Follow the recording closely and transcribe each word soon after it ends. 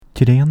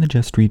Today on the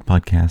Just Read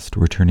podcast,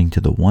 we're turning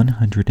to the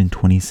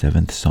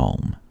 127th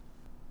Psalm.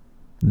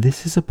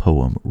 This is a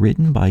poem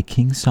written by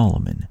King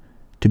Solomon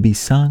to be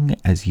sung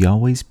as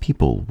Yahweh's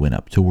people went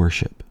up to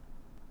worship.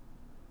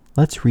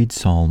 Let's read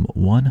Psalm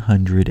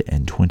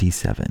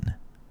 127.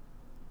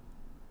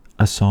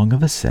 A Song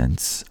of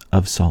Ascents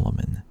of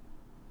Solomon.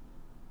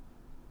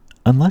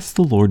 Unless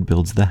the Lord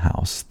builds the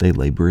house, they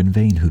labor in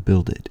vain who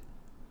build it.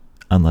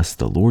 Unless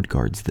the Lord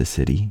guards the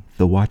city,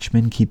 the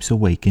watchman keeps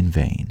awake in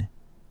vain.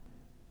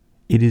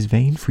 It is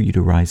vain for you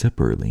to rise up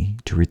early,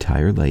 to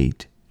retire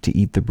late, to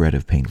eat the bread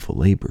of painful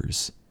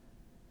labors.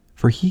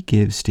 For he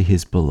gives to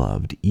his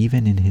beloved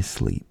even in his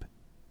sleep.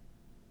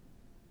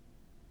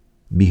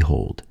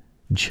 Behold,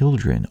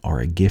 children are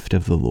a gift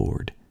of the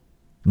Lord.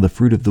 The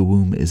fruit of the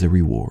womb is a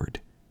reward.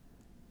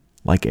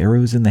 Like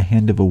arrows in the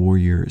hand of a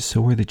warrior,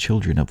 so are the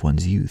children of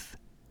one's youth.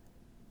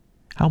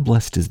 How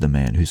blessed is the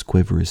man whose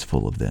quiver is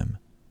full of them.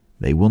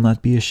 They will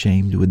not be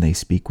ashamed when they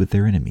speak with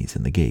their enemies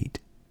in the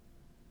gate.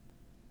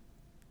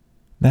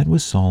 That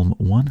was Psalm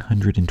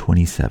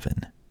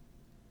 127.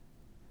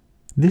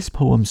 This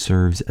poem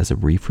serves as a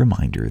brief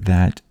reminder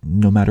that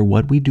no matter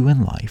what we do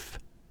in life,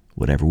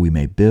 whatever we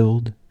may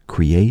build,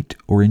 create,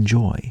 or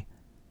enjoy,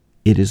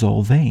 it is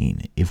all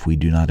vain if we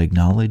do not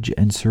acknowledge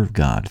and serve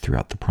God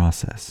throughout the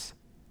process.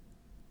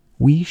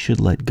 We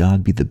should let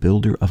God be the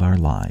builder of our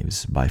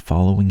lives by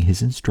following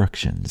His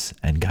instructions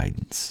and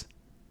guidance.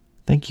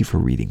 Thank you for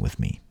reading with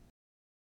me.